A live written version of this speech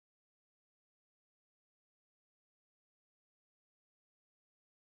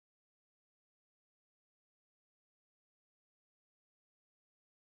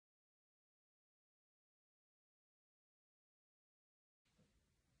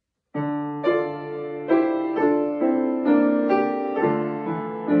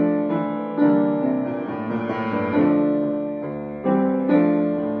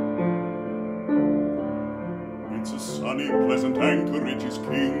pleasant Anchorage's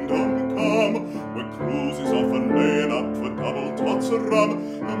kingdom come, where cruises often laying up for double tots of rum,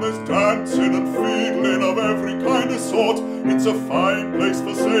 and there's dancing and fiddling of every kind of sort. It's a fine place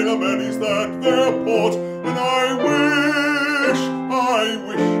for sailor men, is that their port, and I wish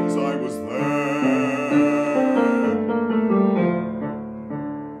as I was there.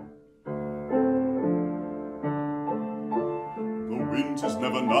 The winter's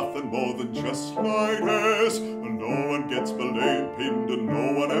never nothing more than just light airs, and no one gets belayed pinned and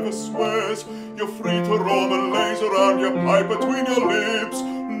no one ever swears. You're free to roam and laze around your pipe between your lips,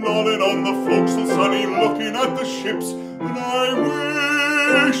 lolling on the forecastle sunny looking at the ships, and I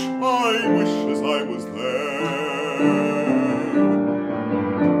wish as I was there.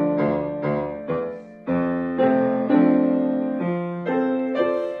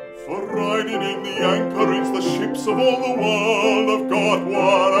 For riding in the anchorage, the ships of all the world have got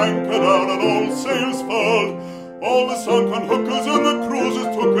one anchor down and all sails furled. All the sunken hookers and the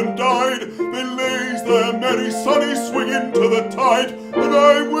cruisers took and died, they lays their merry sunny swinging to the tide, and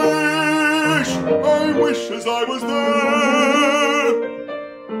I wish as I was there.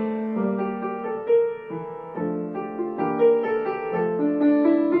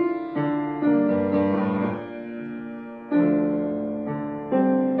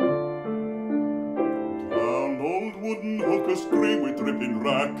 Down old wooden hookers green with dripping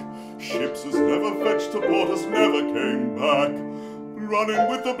rack, ships as never fetched to port as never came back, running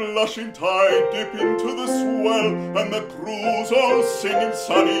with the blushing tide, dipping to the swell, and the crews all singing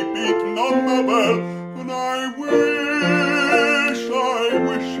sunny, beating on the bell, and I wish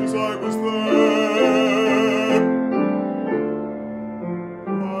as I was there.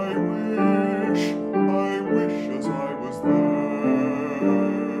 I wish as I was there.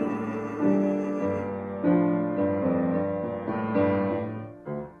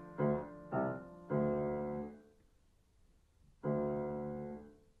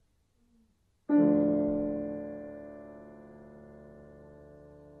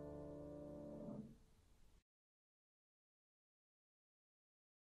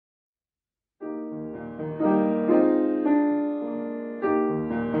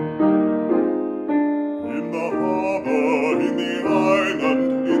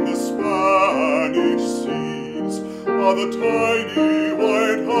 The tiny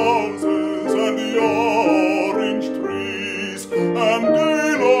white houses and the orange trees, and day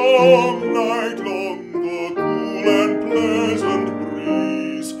long, night long, the cool and pleasant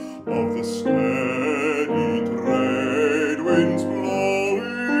breeze of the steady trade winds blowing.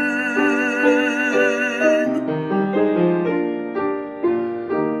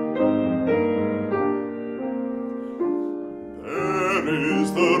 There is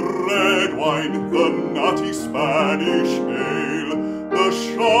the red wine, the nutty Spanish ale, the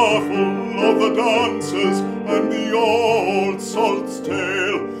shuffle of the dancers and the old salt's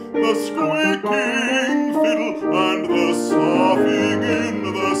tale, the squeaking fiddle and the soughing in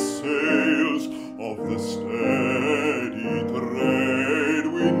the sails of the steady trade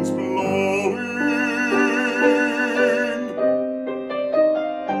winds blowing.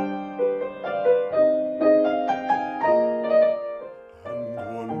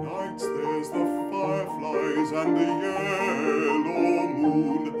 And the yellow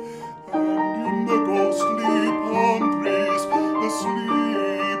moon, and in the ghostly palm trees the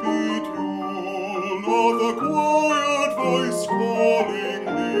sleepy tune of the quiet voice calling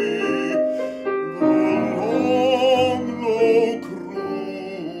me, the long low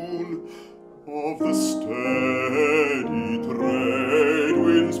croon of the steady trade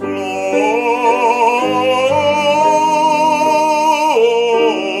winds blow.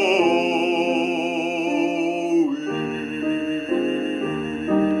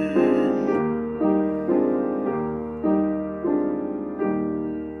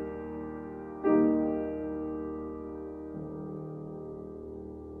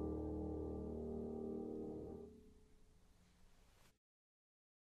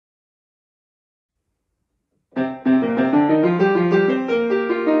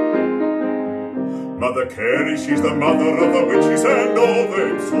 Mother Carey, she's the mother of the witches, and all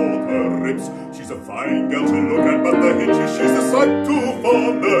them sold her ribs. She's a fine girl to look at, but the hitches, she's the sight too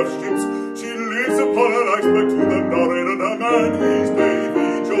fond of ships. She lives upon an iceberg to the nor'ard, and her man is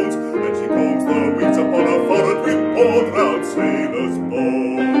Davy Jones, and she combs the weeds upon her forehead with poor proud sailors'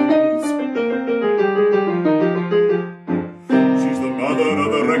 bones. She's the mother of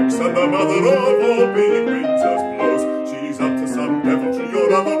the wrecks and the mother of all big winter's blows. She's up to some deviltry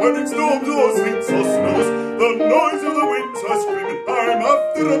or other when it storms or sleets or snows. The noise of the winter screaming, I'm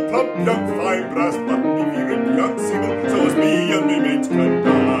after a plump young fine brass button, if you rip young seaman, so as me and me mates can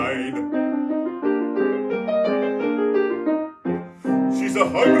dine. She's a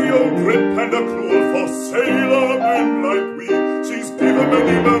hungry old grip and a cruel for sailor men like we. She's given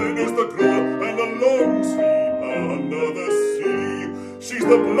many mariners the gruel and the long sleep under the sea. She's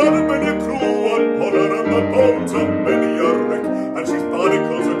the blood of many a crew upon her and the bones of many a wreck, and she's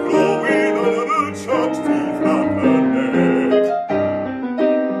barnacles a glowing under her shark's teeth on her neck.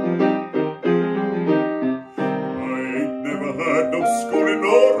 I ain't never heard no schooling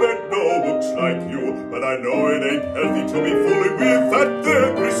nor read no books like you, but I know it ain't healthy to be fooling with that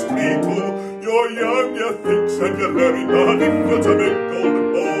there gristly too. You're young, you thinks, and you're very bad if you're to make golden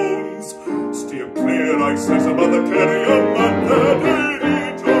bones. Steer clear, I says, of mother carry your mother.